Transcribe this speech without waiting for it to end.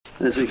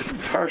This week's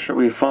parsha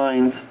we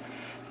find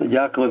that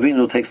Yaakov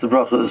Avinu takes the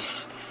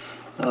brachas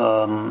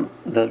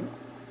that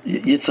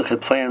Yitzchak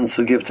had planned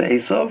to give to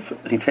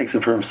Esav. He takes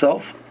it for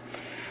himself.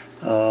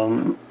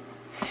 Yitzchak,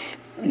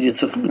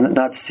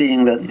 not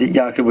seeing that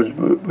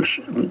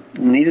Yaakov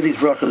needed these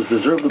brachas,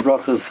 deserved the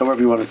brachas,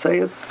 however you want to say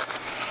it.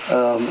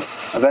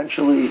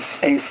 Eventually,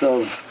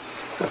 Esav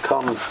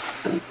comes,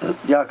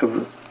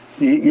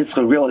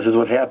 Yitzchak realizes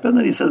what happened,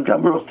 and he says,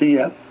 Gam Baruch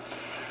Tiyeh.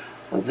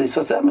 The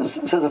Sosem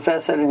says a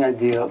fascinating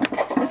idea,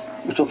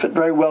 which will fit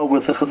very well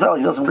with the Chazal.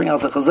 He doesn't bring out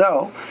the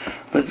Chazal,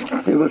 but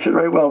it would fit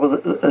very well with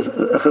a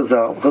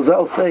Chazal.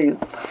 Chazal say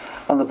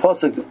on the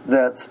pasuk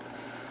that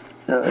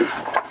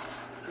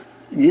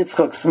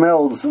Yitzchak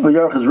smells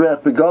v'yarchas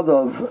reach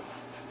begadav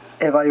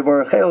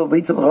evayivarachel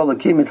v'yitzchak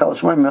lakim mital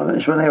shemaim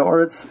shmanei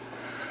haaretz.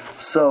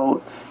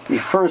 So he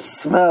first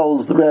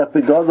smells the reach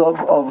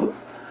begadav of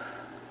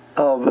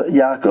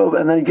Yaakov,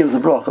 and then he gives the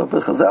bracha.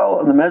 But Chazal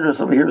and the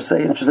Medrash over here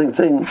say an interesting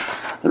thing.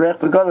 The reich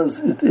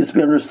begadav is to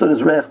be understood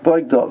as reich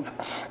boigdov.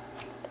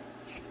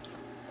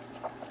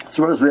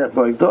 So what is reich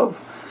boigdov?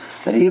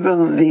 And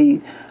even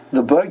the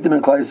boigdim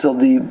in Klai, so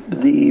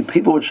the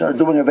people which are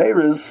doing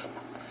averas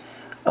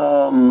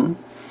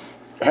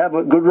have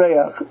a good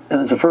reich,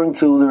 and it's referring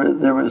to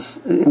there was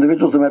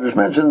individuals the Medrash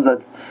mentions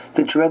that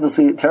did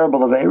tremendously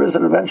terrible averas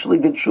and eventually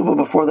did tshuva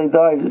before they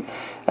died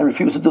and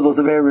refused to do those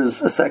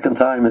averas a second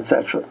time,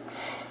 etc.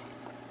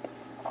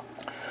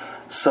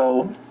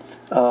 So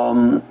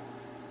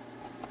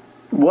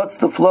what's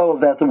the flow of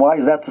that, and why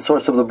is that the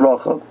source of the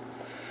bracha?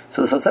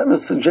 So the Sosem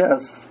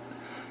suggests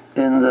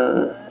in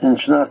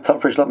Shnas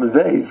Tafresh Lamed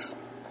Beis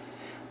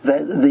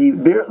that the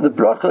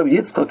bracha of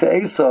Yitzchak to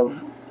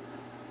Esav,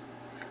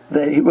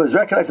 that he was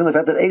recognizing the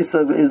fact that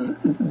Esav is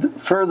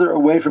further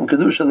away from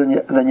Kedusha than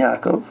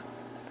Yaakov,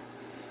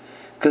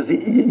 because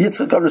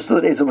Yitzchak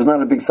understood that Esav was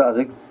not a big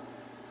tzaddik,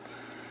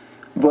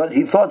 but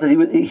he thought that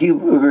he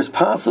was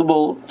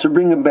possible to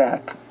bring him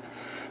back,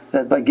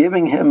 that by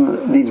giving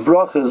him these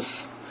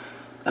brachas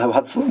of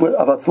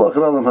Hatzlach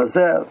Olam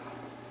Hazeh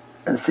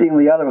and seeing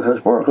the Yad of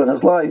HaKadosh Baruch Hu in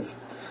his life,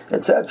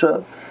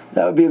 etc.,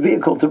 that would be a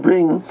vehicle to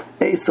bring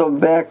Esav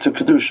back to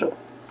Kedusha.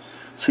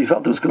 So he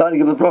felt it was good to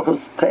give the brachas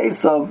to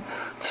Esav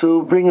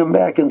to bring him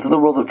back into the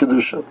world of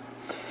Kedusha.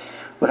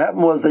 What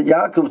happened was that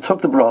Yaakov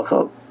took the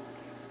bracha,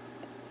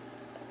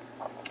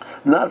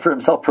 not for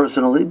himself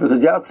personally, because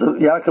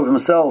Yaakov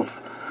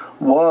himself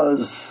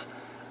was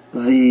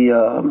the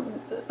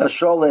a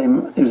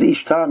sholem. He was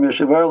Ish Tam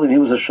Yoshev Arlim. He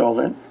was a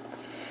sholem.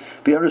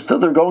 But he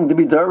understood there were going to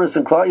be Doros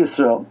and Klal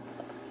Yisrael.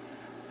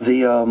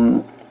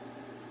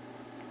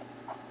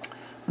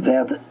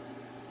 That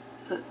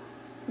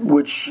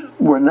which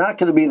were not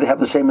going to be have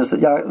the same as that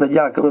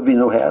Yaakov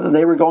Avinu had, and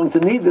they were going to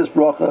need this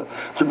bracha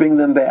to bring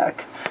them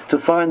back, to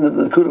find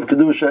the Kud of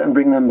Kedusha and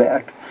bring them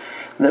back.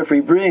 And therefore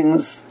he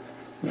brings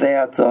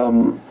that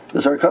the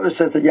Zohar Kodesh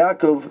says that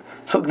Yaakov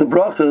took the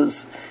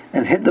brachas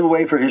and hid them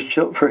away for his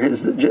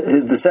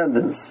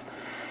descendants.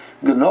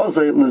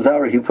 Genozah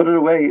Lazara, he put it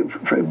away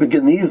for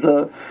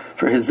Geniza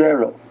for his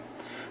zera.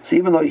 So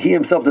even though he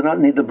himself did not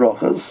need the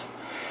brachas,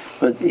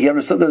 but he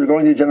understood that there are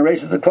going to be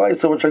generations of Klal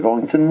Yisrael which are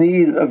going to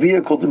need a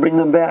vehicle to bring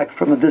them back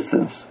from a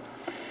distance.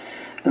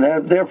 And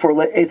that, therefore,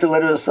 Esav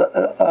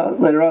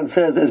later on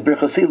says, as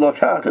Birchasi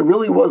Lokach, it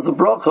really was the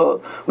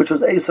bracha, which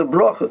was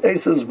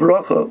Esav's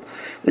bracha,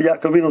 that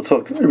Yaakov Avinu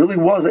took. It really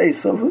was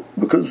Esav,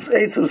 because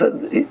Esav said,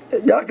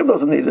 Yaakov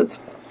doesn't need it.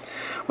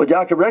 What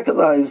Yaakov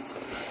recognized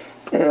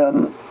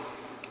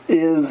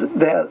is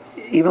that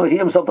even though he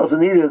himself doesn't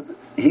need it,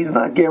 he's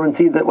not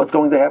guaranteed that what's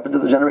going to happen to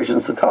the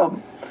generations to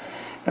come.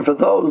 And for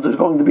those, there's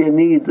going to be a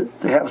need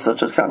to have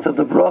such a concept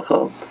of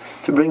bracha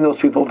to bring those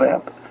people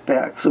back.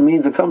 So it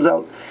means it comes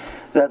out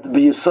that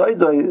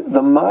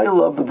the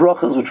mile of the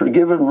brachas which were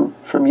given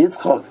from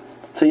Yitzchak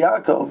to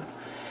Yaakov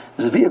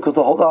is a vehicle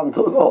to hold on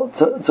to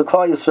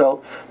Klal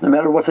Yisrael, no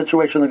matter what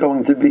situation they're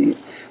going to be.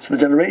 So the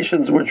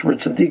generations which were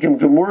tzaddikim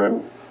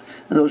gemurim,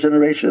 and those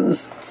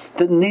generations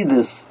didn't need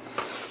this.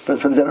 But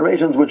for the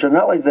generations which are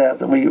not like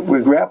that, and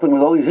we're grappling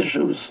with all these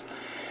issues,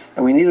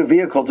 and we need a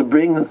vehicle to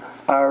bring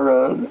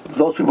our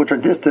those people which are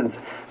distant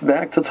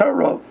back to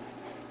Torah,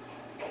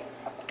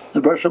 the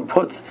Bereshit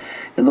puts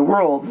in the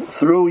world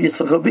through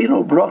Yitzchak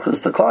Avinu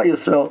brachas to Klal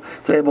Yisrael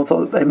to be able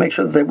to make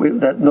sure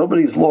that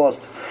nobody's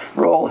lost.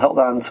 We're all held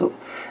on to,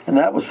 and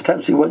that was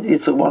potentially what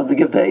Yitzchak wanted to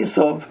give to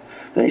Esav.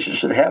 The nation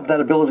should have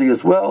that ability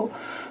as well.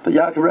 But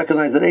Yaakov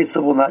recognized that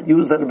Esav will not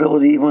use that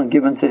ability even when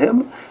given to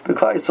him, but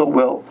Klal Yisrael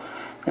will.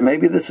 And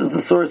maybe this is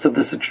the source of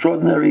this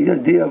extraordinary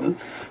idea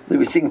that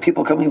we're seeing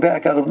people coming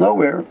back out of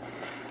nowhere.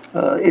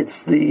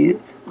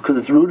 Because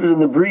it's rooted in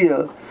the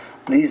Bria,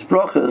 these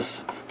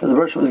brachas, that the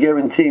Bereshit was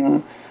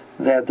guaranteeing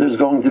that there's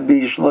going to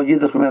be Shlo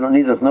Yidach Memeno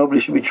Nidach.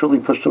 Nobody should be truly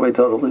pushed away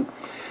totally.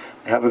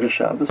 Have a good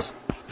Shabbos.